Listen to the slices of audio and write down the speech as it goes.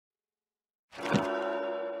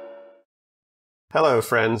Hello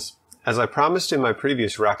friends! As I promised in my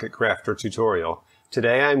previous rocket crafter tutorial,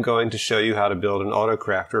 today I am going to show you how to build an auto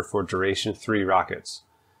crafter for Duration 3 rockets.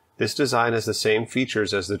 This design has the same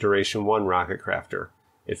features as the Duration 1 rocket crafter.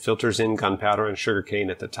 It filters in gunpowder and sugarcane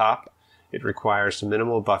at the top. It requires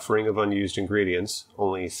minimal buffering of unused ingredients,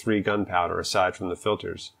 only 3 gunpowder aside from the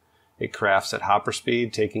filters. It crafts at hopper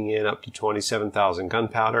speed, taking in up to 27,000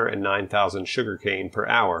 gunpowder and 9,000 sugarcane per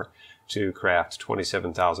hour to craft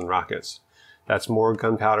 27,000 rockets. That's more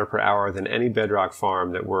gunpowder per hour than any Bedrock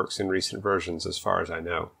farm that works in recent versions as far as I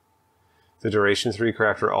know. The Duration 3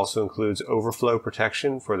 crafter also includes overflow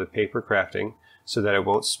protection for the paper crafting so that it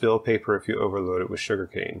won't spill paper if you overload it with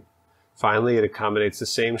sugarcane. Finally, it accommodates the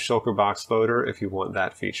same shulker box loader if you want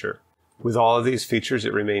that feature. With all of these features,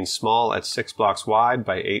 it remains small at 6 blocks wide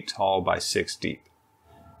by 8 tall by 6 deep.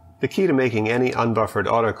 The key to making any unbuffered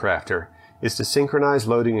auto crafter is to synchronize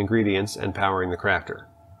loading ingredients and powering the crafter.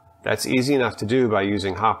 That's easy enough to do by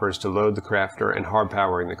using hoppers to load the crafter and hard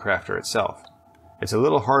powering the crafter itself. It's a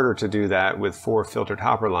little harder to do that with 4 filtered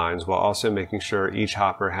hopper lines while also making sure each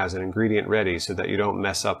hopper has an ingredient ready so that you don't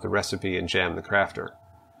mess up the recipe and jam the crafter.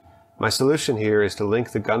 My solution here is to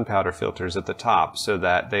link the gunpowder filters at the top so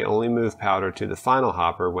that they only move powder to the final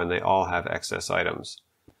hopper when they all have excess items.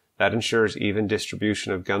 That ensures even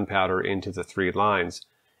distribution of gunpowder into the 3 lines,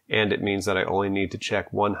 and it means that I only need to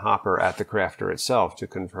check 1 hopper at the crafter itself to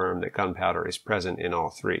confirm that gunpowder is present in all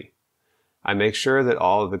 3. I make sure that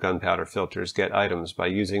all of the gunpowder filters get items by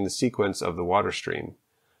using the sequence of the water stream.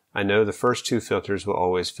 I know the first 2 filters will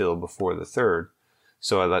always fill before the third,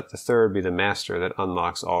 so I let the third be the master that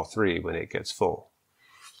unlocks all 3 when it gets full.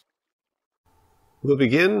 We'll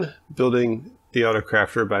begin building the auto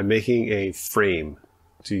crafter by making a frame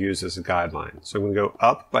to use as a guideline. So I'm going to go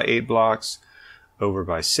up by 8 blocks, over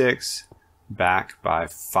by 6, back by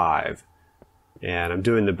 5. And I'm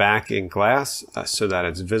doing the back in glass so that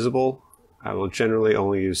it's visible. I will generally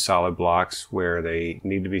only use solid blocks where they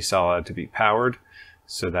need to be solid to be powered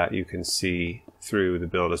so that you can see through the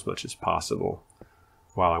build as much as possible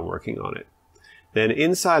while I'm working on it. Then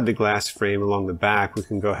inside the glass frame along the back, we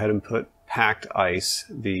can go ahead and put packed ice,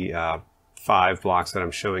 the 5 blocks that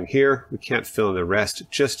I'm showing here. We can't fill in the rest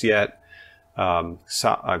just yet.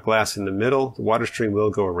 Glass in the middle. The water stream will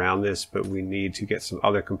go around this, but we need to get some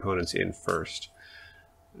other components in first.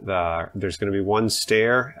 There's going to be 1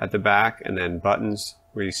 stair at the back and then buttons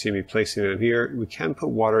where you see me placing it here. We can put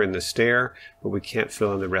water in the stair, but we can't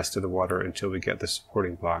fill in the rest of the water until we get the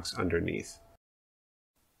supporting blocks underneath.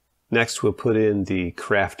 Next, we'll put in the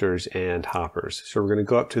crafters and hoppers. So we're going to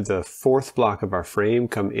go up to the 4th block of our frame,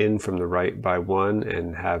 come in from the right by 1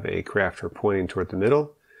 and have a crafter pointing toward the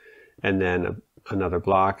middle, and then another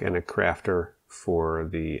block and a crafter for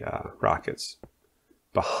the rockets.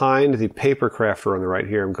 Behind the paper crafter on the right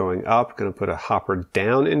here, I'm going up, going to put a hopper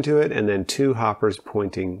down into it, and then 2 hoppers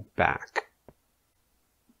pointing back.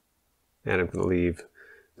 And I'm going to leave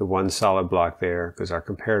the 1 solid block there because our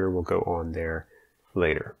comparator will go on there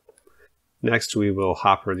later. Next, we will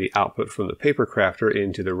hopper the output from the paper crafter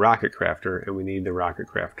into the rocket crafter, and we need the rocket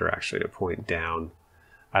crafter actually to point down.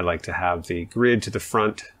 I like to have the grid to the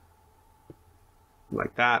front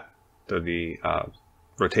like that, so the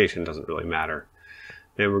rotation doesn't really matter.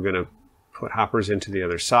 Then we're going to put hoppers into the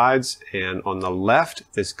other sides, and on the left,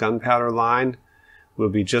 this gunpowder line will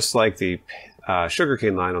be just like the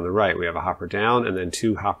sugarcane line on the right. We have a hopper down and then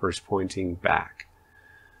 2 hoppers pointing back.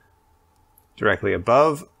 Directly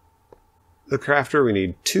above the crafter, we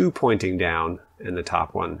need 2 pointing down and the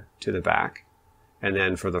top one to the back. And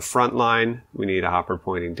then for the front line, we need a hopper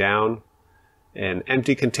pointing down. An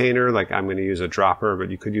empty container, like I'm going to use a dropper, but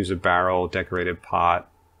you could use a barrel, decorated pot,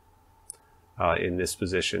 in this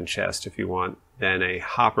position, chest if you want. Then a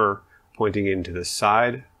hopper pointing into the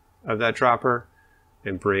side of that dropper,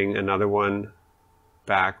 and bring another one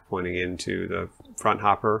back pointing into the front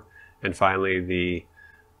hopper. And finally the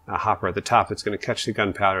hopper at the top that's going to catch the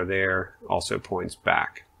gunpowder there also points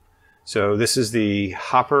back. So this is the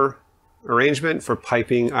hopper arrangement for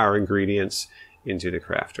piping our ingredients into the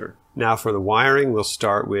crafter. Now for the wiring, we'll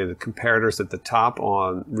start with comparators at the top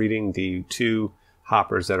on reading the 2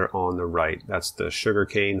 hoppers that are on the right. That's the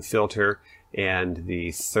sugarcane filter and the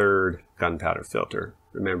 3rd gunpowder filter.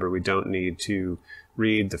 Remember, we don't need to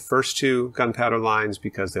read the first 2 gunpowder lines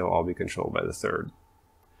because they'll all be controlled by the 3rd.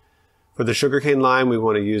 For the sugarcane line, we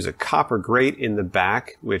want to use a copper grate in the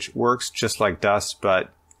back, which works just like dust,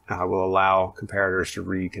 but will allow comparators to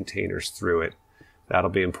read containers through it. That'll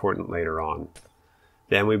be important later on.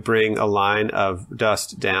 Then we bring a line of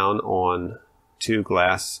dust down on 2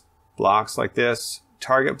 glass blocks like this,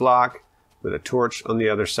 target block with a torch on the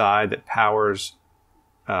other side that powers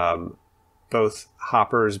both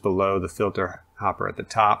hoppers below the filter hopper at the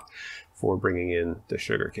top for bringing in the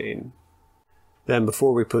sugarcane. Then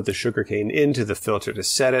before we put the sugarcane into the filter to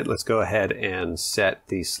set it, let's go ahead and set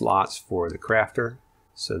the slots for the crafter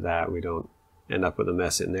so that we don't end up with a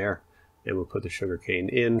mess in there. And we'll put the sugarcane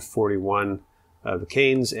in, 41 of the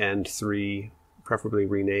canes and 3 preferably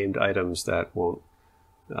renamed items that won't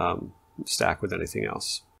stack with anything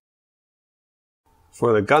else.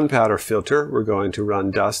 For the gunpowder filter, we're going to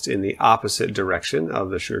run dust in the opposite direction of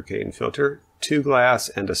the sugarcane filter, 2 glass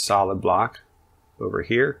and a solid block over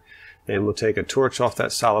here. And we'll take a torch off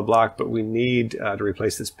that solid block, but we need to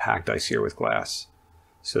replace this packed ice here with glass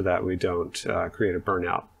so that we don't create a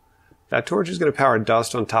burnout. That torch is going to power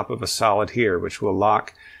dust on top of a solid here, which will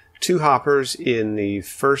lock 2 hoppers in the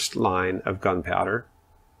first line of gunpowder.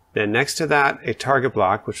 Then next to that, a target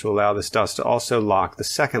block, which will allow this dust to also lock the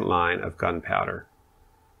second line of gunpowder.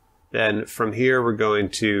 Then from here, we're going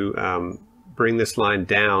to bring this line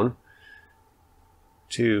down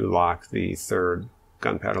to lock the third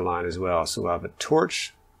gunpowder line as well. So we'll have a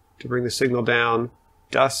torch to bring the signal down,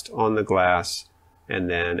 dust on the glass, and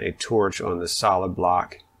then a torch on the solid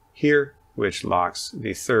block here, which locks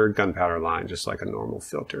the third gunpowder line just like a normal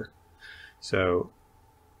filter. So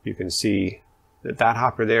you can see that that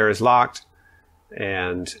hopper there is locked,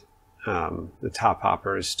 and the top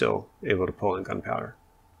hopper is still able to pull in gunpowder.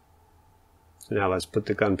 So now let's put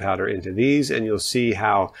the gunpowder into these, and you'll see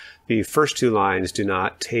how the first 2 lines do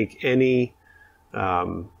not take any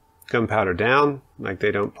gunpowder down, like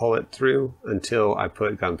they don't pull it through until I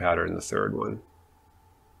put gunpowder in the third one.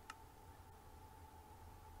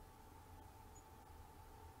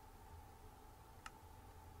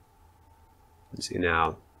 And see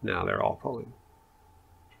now they're all pulling.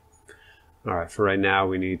 All right, for right now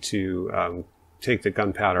we need to take the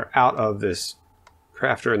gunpowder out of this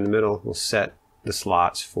crafter in the middle. We'll set the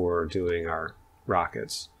slots for doing our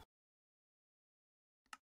rockets.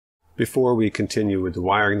 Before we continue with the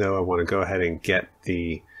wiring though, I want to go ahead and get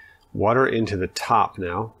the water into the top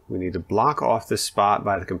now. We need to block off this spot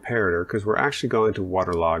by the comparator because we're actually going to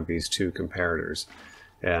waterlog these 2 comparators.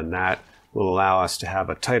 And that will allow us to have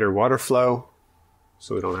a tighter water flow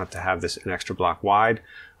so we don't have to have this an extra block wide.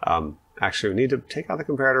 Actually, we need to take out the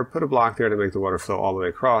comparator, put a block there to make the water flow all the way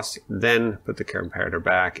across, then put the comparator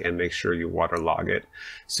back and make sure you waterlog it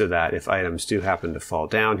so that if items do happen to fall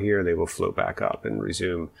down here, they will float back up and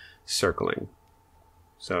resume circling.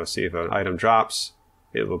 So see if an item drops,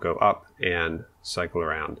 it will go up and cycle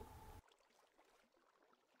around.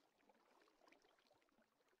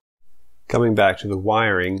 Coming back to the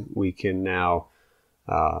wiring, we can now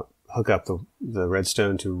hook up the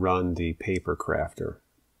redstone to run the paper crafter.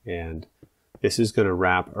 And this is going to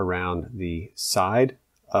wrap around the side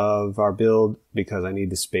of our build because I need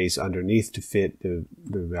the space underneath to fit the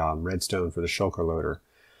redstone for the shulker loader.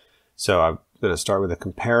 So I'm going to start with a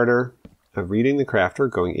comparator of reading the crafter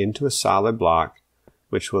going into a solid block,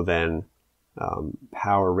 which will then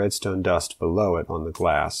power redstone dust below it on the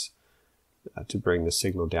glass to bring the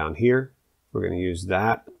signal down here. We're going to use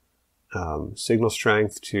that signal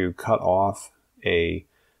strength to cut off a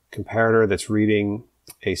comparator that's reading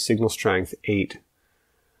a signal strength 8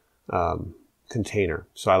 container.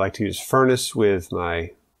 So I like to use furnace with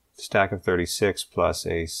my stack of 36 plus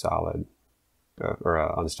a solid or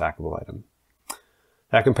a unstackable item.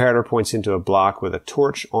 That comparator points into a block with a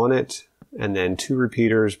torch on it, and then 2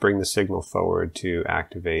 repeaters bring the signal forward to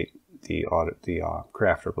activate the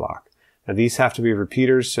crafter block. Now these have to be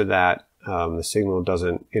repeaters so that the signal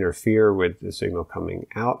doesn't interfere with the signal coming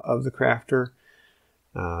out of the crafter,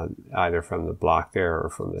 either from the block there or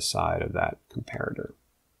from the side of that comparator.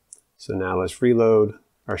 So now let's reload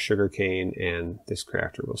our sugarcane and this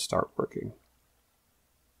crafter will start working.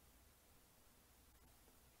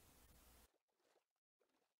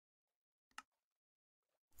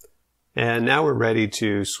 And now we're ready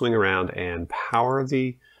to swing around and power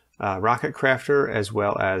the rocket crafter, as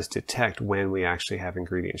well as detect when we actually have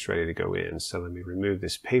ingredients ready to go in. So let me remove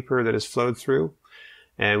this paper that has flowed through,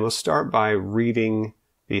 and we'll start by reading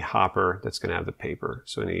the hopper that's going to have the paper.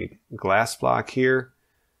 So we need glass block here,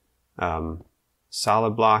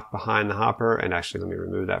 solid block behind the hopper, and actually let me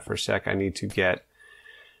remove that for a sec. I need to get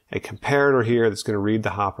a comparator here that's going to read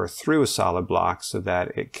the hopper through a solid block so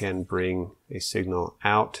that it can bring a signal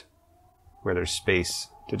out where there's space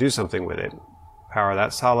to do something with it. Power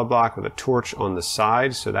that solid block with a torch on the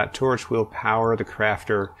side, so that torch will power the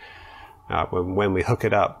crafter when we hook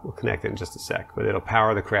it up. We'll connect it in just a sec, but it'll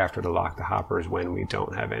power the crafter to lock the hoppers when we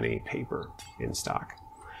don't have any paper in stock.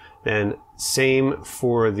 Then same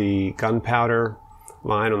for the gunpowder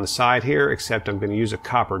line on the side here, except I'm going to use a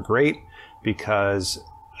copper grate because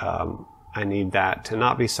I need that to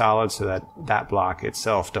not be solid so that that block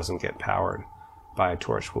itself doesn't get powered by a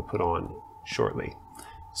torch we'll put on shortly.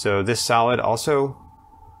 So this solid also,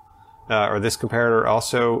 or this comparator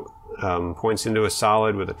also points into a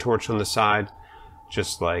solid with a torch on the side,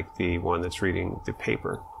 just like the one that's reading the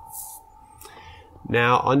paper.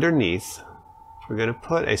 Now underneath, we're going to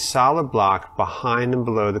put a solid block behind and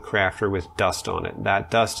below the crafter with dust on it.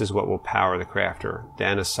 That dust is what will power the crafter.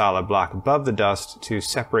 Then a solid block above the dust to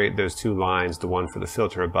separate those two lines, the one for the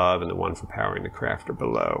filter above and the one for powering the crafter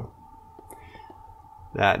below.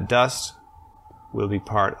 That dust will be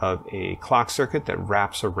part of a clock circuit that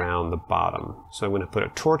wraps around the bottom. So I'm going to put a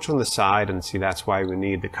torch on the side, and see, that's why we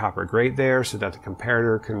need the copper grate there, so that the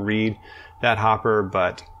comparator can read that hopper,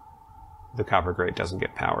 but the copper grate doesn't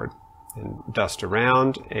get powered. And dust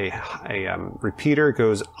around. A repeater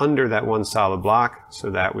goes under that one solid block so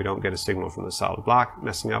that we don't get a signal from the solid block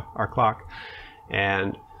messing up our clock.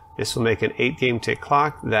 And this will make an 8-game tick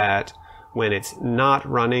clock that, when it's not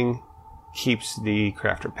running, keeps the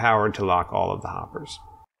crafter powered to lock all of the hoppers.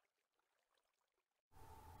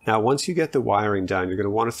 Now once you get the wiring done, you're going to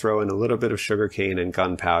want to throw in a little bit of sugarcane and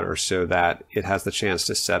gunpowder so that it has the chance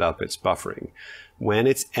to set up its buffering. When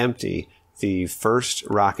it's empty, the first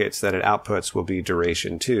rockets that it outputs will be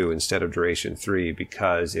duration 2 instead of duration 3,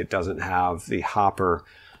 because it doesn't have the hopper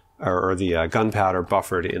or the gunpowder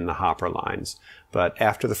buffered in the hopper lines. But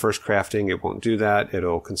after the first crafting, it won't do that.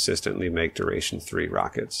 It'll consistently make duration 3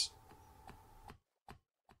 rockets.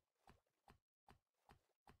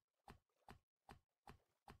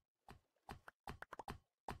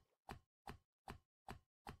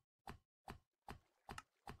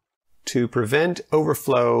 To prevent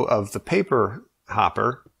overflow of the paper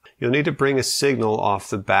hopper, you'll need to bring a signal off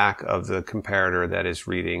the back of the comparator that is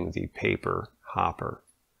reading the paper hopper.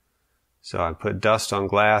 So I put dust on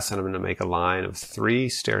glass, and I'm going to make a line of 3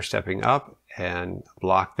 stair-stepping up and a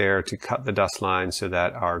block there to cut the dust line so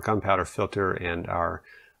that our gunpowder filter and our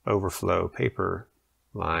overflow paper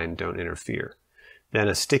line don't interfere. Then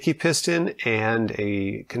a sticky piston and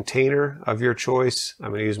a container of your choice. I'm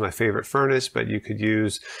going to use my favorite furnace, but you could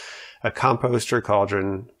use a composter,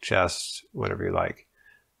 cauldron, chest, whatever you like.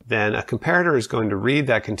 Then a comparator is going to read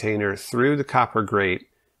that container through the copper grate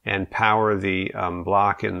and power the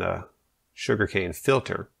block in the sugarcane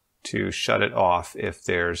filter to shut it off if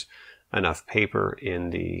there's enough paper in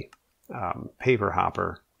the paper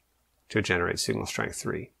hopper to generate signal strength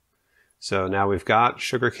 3. So now we've got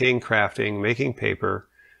sugarcane crafting, making paper.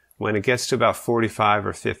 When it gets to about 45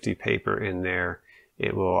 or 50 paper in there,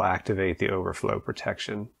 it will activate the overflow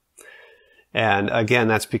protection. And again,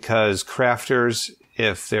 that's because crafters,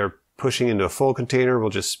 if they're pushing into a full container, will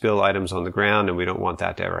just spill items on the ground, and we don't want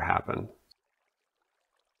that to ever happen.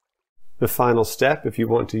 The final step, if you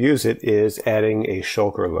want to use it, is adding a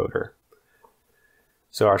shulker loader.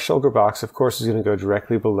 So our shulker box, of course, is going to go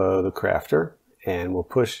directly below the crafter, and we'll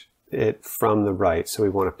push it from the right. So we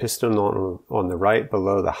want a piston on the right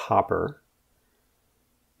below the hopper,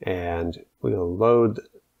 and we'll load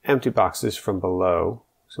empty boxes from below.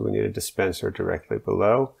 So we need a dispenser directly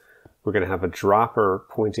below. We're going to have a dropper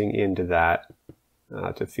pointing into that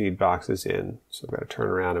to feed boxes in. So we've got to turn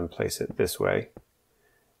around and place it this way.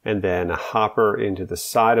 And then a hopper into the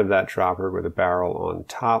side of that dropper with a barrel on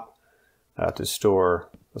top to store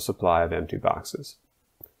a supply of empty boxes.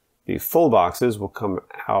 The full boxes will come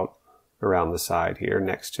out around the side here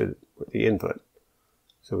next to the input.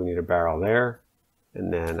 So we need a barrel there.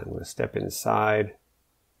 And then I'm going to step inside,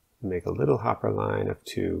 make a little hopper line of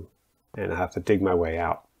 2, and I have to dig my way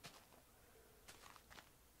out.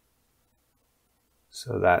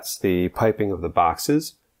 So that's the piping of the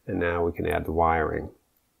boxes, and now we can add the wiring.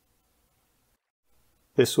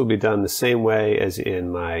 This will be done the same way as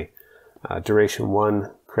in my duration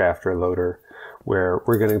 1 crafter loader, where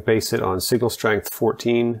we're going to base it on signal strength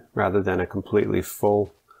 14 rather than a completely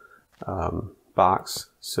full box,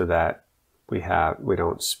 so that we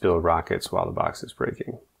don't spill rockets while the box is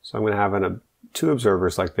breaking. So I'm going to have 2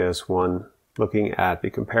 observers like this, one looking at the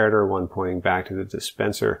comparator, one pointing back to the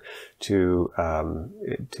dispenser to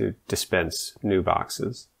dispense new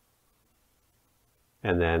boxes.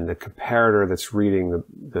 And then the comparator that's reading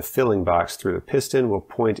the filling box through the piston will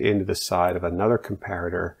point into the side of another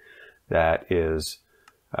comparator that is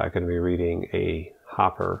going to be reading a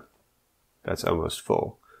hopper that's almost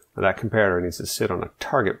full. Now that comparator needs to sit on a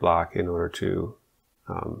target block in order to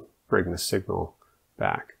bring the signal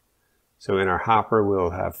back. So in our hopper,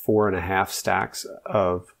 we'll have 4.5 stacks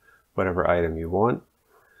of whatever item you want.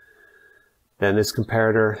 Then this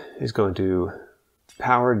comparator is going to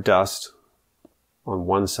power dust on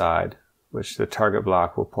one side, which the target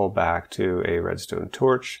block will pull back to a redstone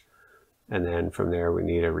torch. And then from there we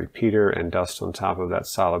need a repeater and dust on top of that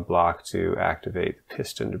solid block to activate the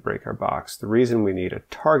piston to break our box. The reason we need a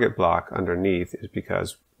target block underneath is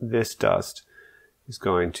because this dust is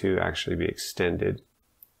going to actually be extended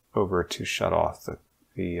over to shut off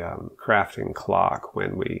the crafting clock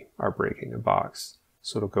when we are breaking a box.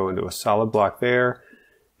 So it'll go into a solid block there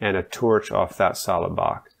and a torch off that solid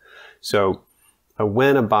block. So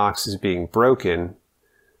when a box is being broken,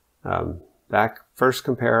 that first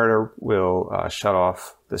comparator will shut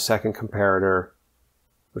off the second comparator,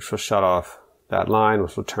 which will shut off that line,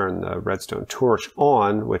 which will turn the redstone torch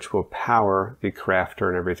on, which will power the crafter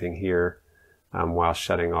and everything here while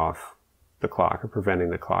shutting off the clock or preventing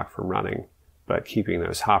the clock from running, but keeping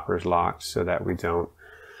those hoppers locked so that we don't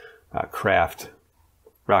craft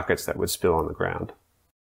rockets that would spill on the ground.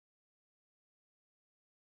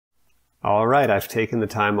 All right, I've taken the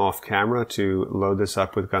time off camera to load this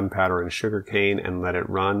up with gunpowder and sugarcane and let it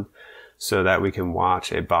run so that we can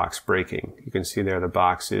watch a box breaking. You can see there the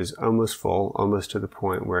box is almost full, almost to the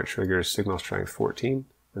point where it triggers signal strength 14.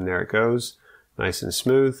 And there it goes, nice and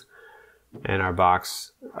smooth. And our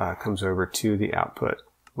box comes over to the output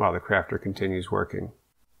while the crafter continues working.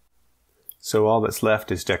 So all that's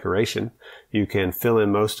left is decoration. You can fill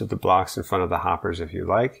in most of the blocks in front of the hoppers if you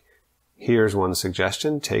like. Here's one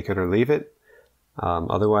suggestion, take it or leave it.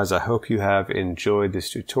 Otherwise, I hope you have enjoyed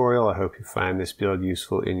this tutorial. I hope you find this build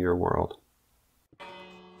useful in your world.